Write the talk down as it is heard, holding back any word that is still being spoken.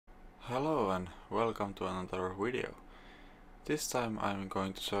and welcome to another video. This time I'm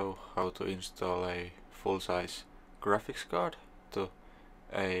going to show how to install a full-size graphics card to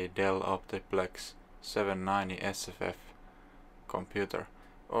a Dell Optiplex 790 SFF computer,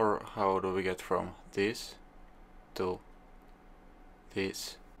 or how do we get from this to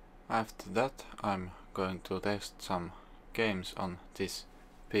this. After that I'm going to test some games on this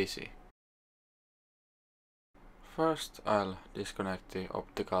PC. First I'll disconnect the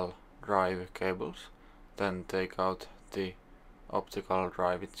optical drive cables, then take out the optical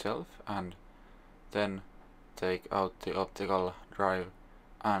drive itself, and then take out the optical drive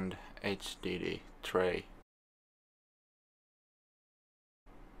and HDD tray.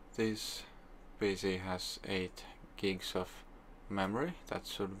 This PC has 8 gigs of memory. That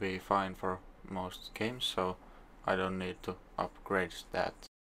should be fine for most games, so I don't need to upgrade that.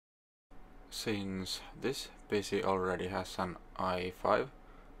 Since this PC already has an i5,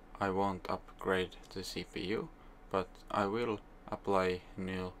 I won't upgrade the CPU, but I will apply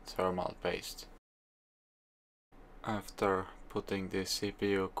new thermal paste. After putting the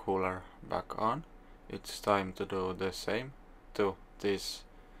CPU cooler back on, it's time to do the same to this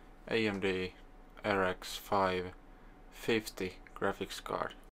AMD RX 550 graphics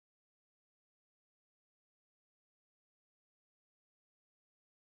card.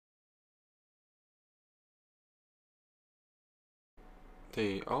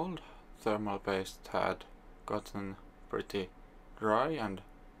 The old thermal paste had gotten pretty dry and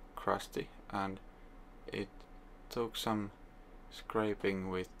crusty, and it took some scraping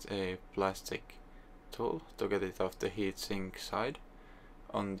with a plastic tool to get it off the heatsink side.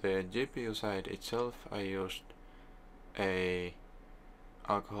 On the GPU side itself I used a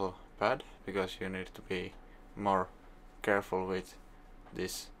alcohol pad, because you need to be more careful with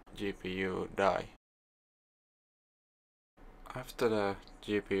this GPU die. After the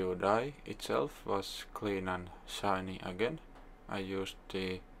GPU die itself was clean and shiny again, I used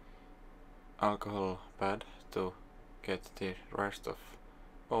the alcohol pad to get the rest of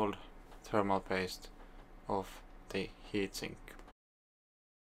old thermal paste off the heatsink.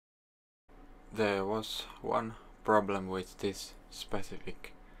 There was one problem with this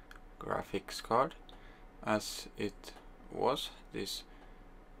specific graphics card, as it was this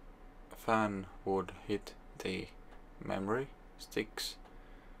fan would hit the memory sticks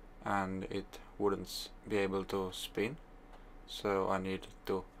and it wouldn't be able to spin, so I needed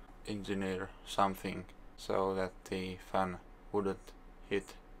to engineer something so that the fan wouldn't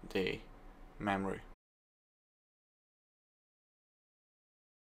hit the memory.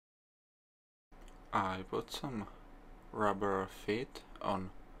 I put some rubber feet on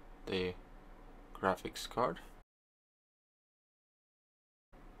the graphics card,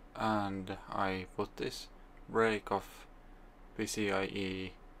 and I put this break of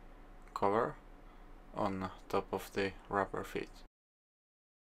PCIe cover on top of the rubber feet.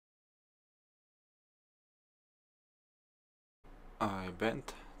 I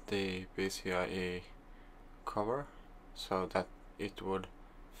bent the PCIe cover so that it would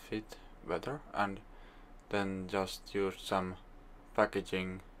fit better, and then just used some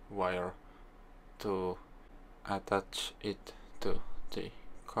packaging wire to attach it to the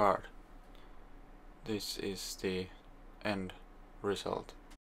card. This is the end result.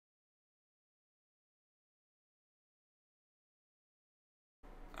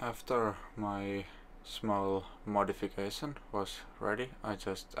 After my small modification was ready, I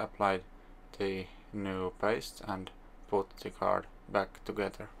just applied the new paste and put the card back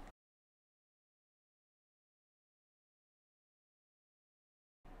together.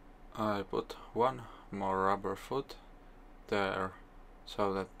 I put one more rubber foot there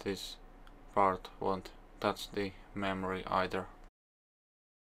so that this part won't touch the memory either.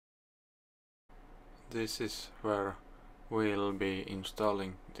 This is where we'll be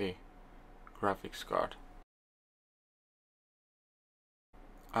installing the graphics card,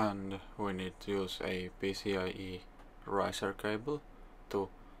 and we need to use a PCIe riser cable to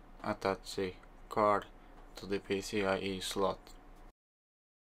attach the card to the PCIe slot.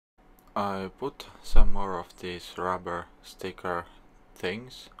 I put some more of these rubber sticker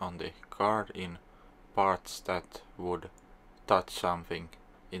things on the card in parts that would touch something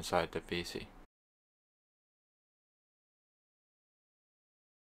inside the PC.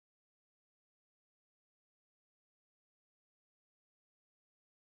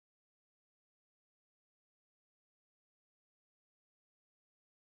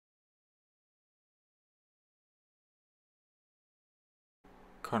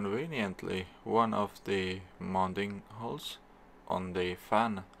 Conveniently, one of the mounting holes on the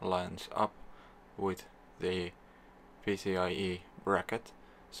fan lines up with the PCIe bracket,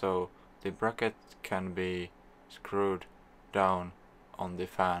 so the bracket can be screwed down on the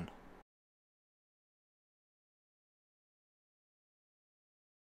fan.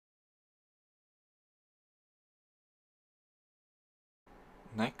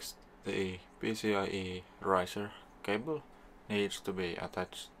 Next, the PCIe riser cable needs to be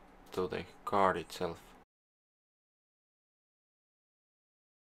attached to the card itself.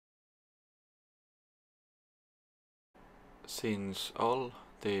 Since all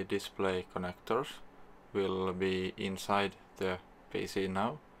the display connectors will be inside the PC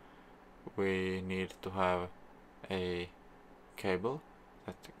now, we need to have a cable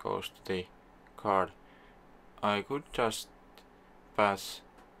that goes to the card. I could just pass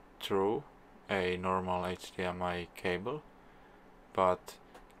through a normal HDMI cable, but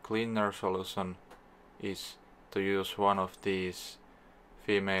cleaner solution is to use one of these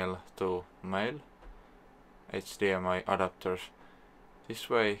female to male HDMI adapters. This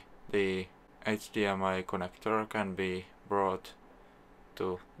way the HDMI connector can be brought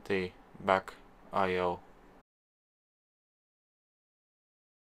to the back I/O.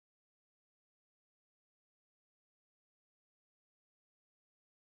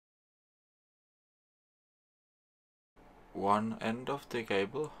 One end of the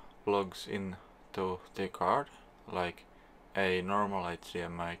cable plugs into the card like a normal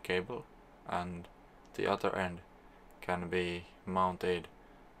HDMI cable, and the other end can be mounted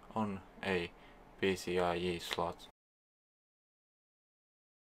on a PCIe slot.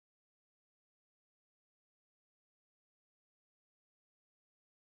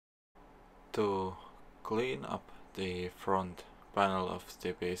 To clean up the front panel of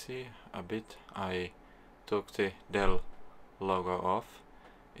the PC a bit, I took the Dell logo off.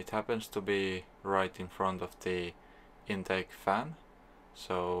 It happens to be right in front of the intake fan,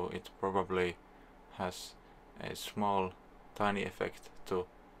 so it probably has a small tiny effect to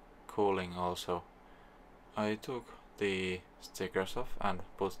cooling also. I took the stickers off and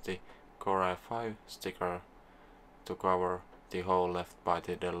put the Core i5 sticker to cover the hole left by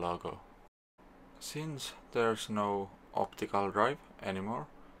the Dell logo. Since there's no optical drive anymore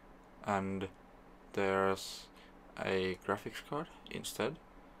and there's a graphics card instead,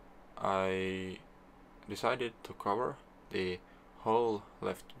 I decided to cover the hole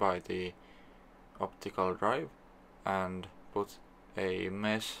left by the optical drive and put a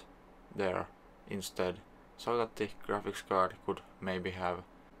mesh there instead, so that the graphics card could maybe have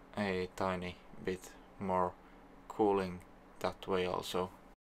a tiny bit more cooling that way also.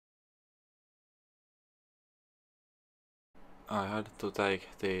 I had to take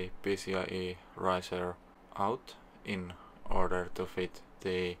the PCIe riser out in order to fit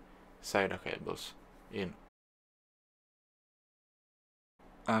the SATA cables in.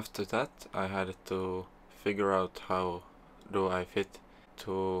 After that I had to figure out how do I fit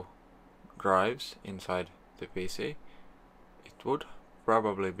two drives inside the PC. It would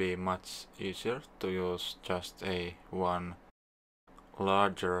probably be much easier to use just a one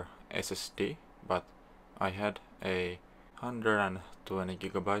larger SSD, but I had a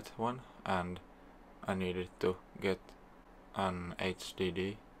 120GB one and I needed to get an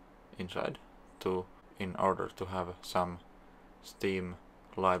HDD inside in order to have some Steam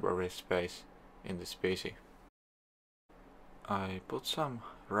library space in this PC. I put some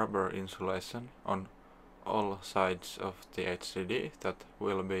rubber insulation on all sides of the HDD that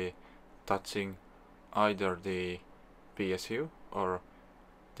will be touching either the PSU or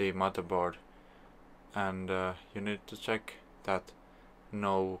the motherboard, and you need to check that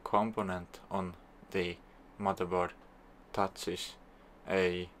no component on the motherboard touches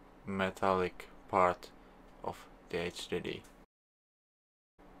a metallic part of the HDD.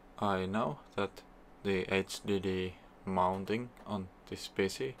 I know that the HDD mounting on this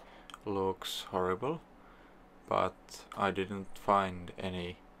PC looks horrible, but I didn't find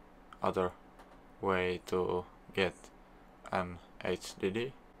any other way to get an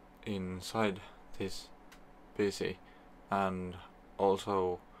HDD inside this PC, and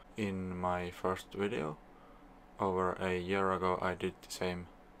also in my first video over a year ago I did the same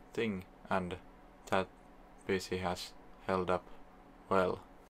thing and that PC has held up well.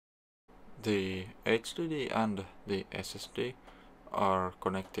 The HDD and the SSD are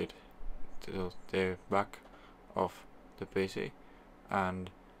connected to the back of the PC, and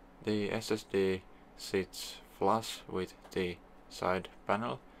the SSD sits flush with the side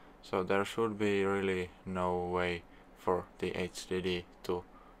panel, so there should be really no way for the HDD to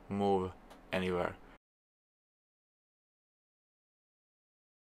move anywhere.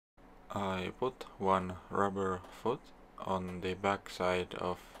 I put one rubber foot on the back side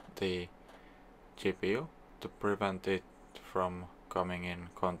of the GPU to prevent it from coming in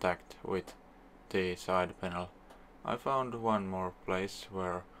contact with the side panel. I found one more place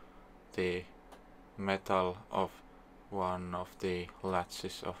where the metal of one of the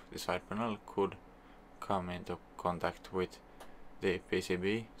latches of the side panel could come into contact with the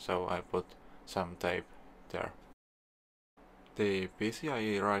PCB, so I put some tape there. The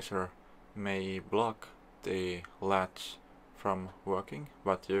PCIe riser may block the latch from working,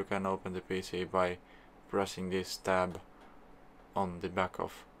 but you can open the PC by pressing this tab on the back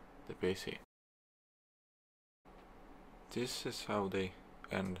of the PC. This is how the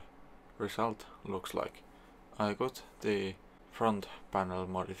end result looks like. I got the front panel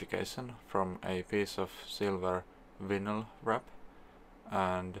modification from a piece of silver vinyl wrap,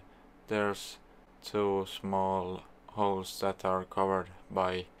 and there's two small holes that are covered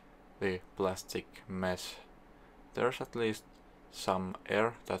by the plastic mesh. There's at least some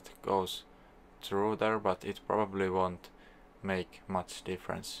air that goes through there, but it probably won't make much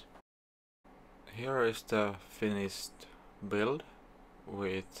difference. Here is the finished build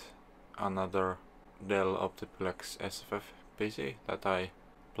with another Dell Optiplex SFF PC that I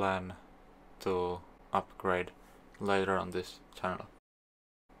plan to upgrade later on this channel.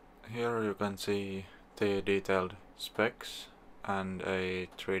 Here you can see the detailed specs and a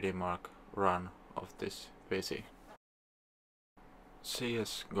 3D Mark run of this PC.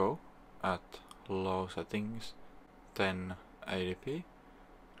 CSGO at low settings 1080p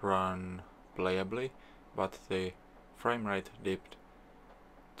run playably, but the frame rate dipped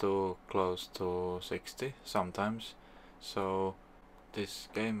to close to 60 sometimes, so this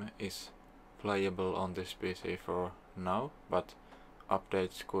game is playable on this PC for now, but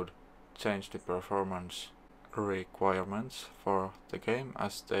updates could change the performance requirements for the game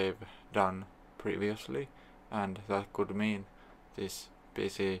as they've done previously, and that could mean this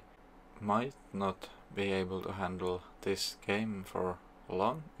PC might not be able to handle this game for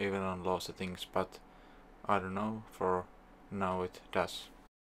long, even on low settings, but I don't know, for now it does.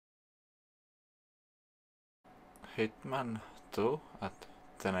 Hitman 2 at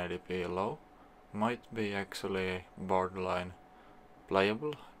 1080p low might be actually borderline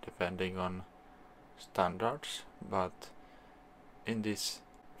playable depending on standards, but in this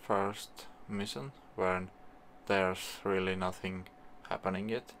first mission when there's really nothing happening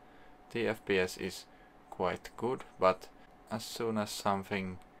yet, the FPS is quite good, but as soon as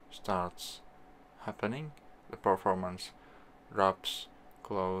something starts happening, the performance drops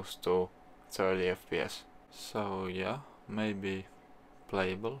close to 30 FPS. So yeah, maybe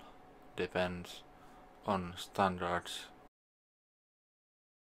playable, depends on standards.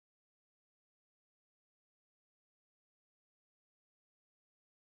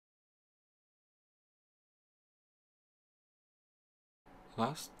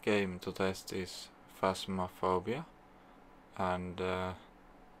 Last game to test is Phasmophobia, and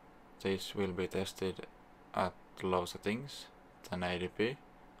this will be tested at low settings, 1080p,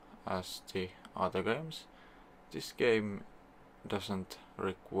 as the other games. This game doesn't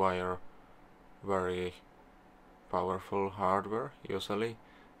require very powerful hardware usually,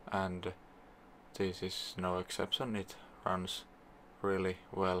 and this is no exception. It runs really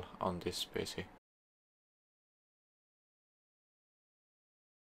well on this PC.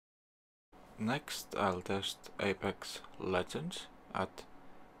 Next I'll test Apex Legends at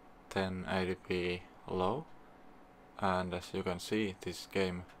 1080p low, and as you can see, this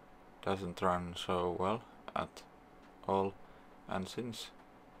game doesn't run so well at all, and since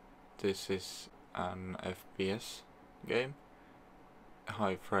this is an FPS game,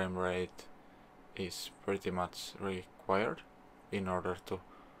 high frame rate is pretty much required in order to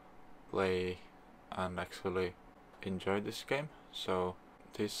play and actually enjoy this game, so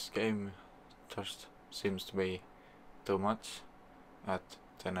this game just seems to be too much at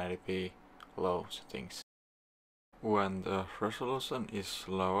 1080p low settings. When the resolution is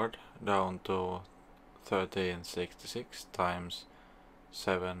lowered down to 1366 x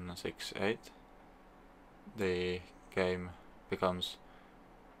 768, the game becomes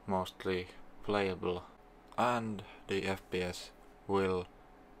mostly playable, and the FPS will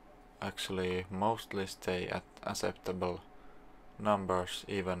actually mostly stay at acceptable numbers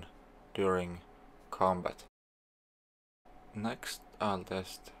even during combat. Next I'll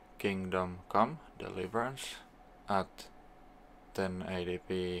test Kingdom Come Deliverance at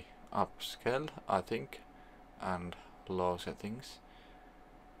 1080p upscale, I think, and low settings.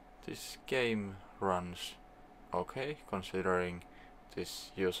 This game runs okay, considering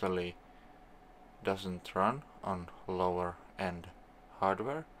this usually doesn't run on lower end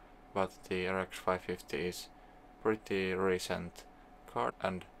hardware, but the RX 550 is pretty recent card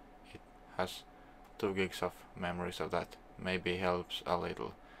and it has 2 gigs of memory, so that maybe helps a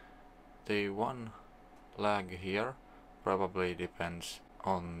little. The one lag here probably depends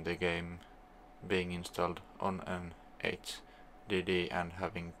on the game being installed on an HDD and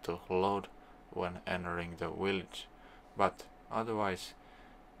having to load when entering the village, but otherwise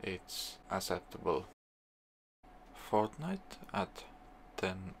it's acceptable. Fortnite at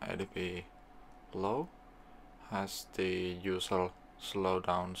 1080p low has the usual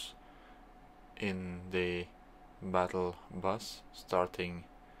slowdowns in the battle bus starting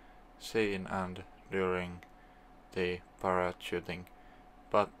scene and during the parachuting,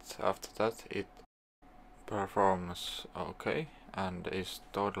 but after that it performs okay and is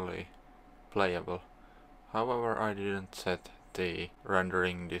totally playable. However, I didn't set the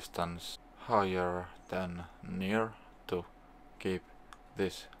rendering distance higher than near to keep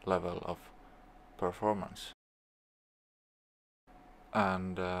this level of performance.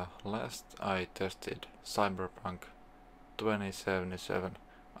 And last I tested Cyberpunk 2077.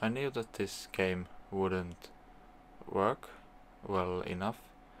 I knew that this game wouldn't work well enough,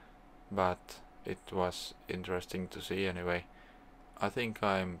 but it was interesting to see anyway. I think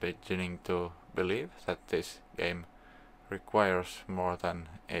I'm beginning to believe that this game requires more than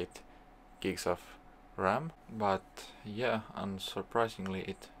 8 gigs of RAM, but yeah, unsurprisingly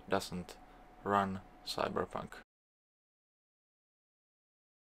it doesn't run Cyberpunk.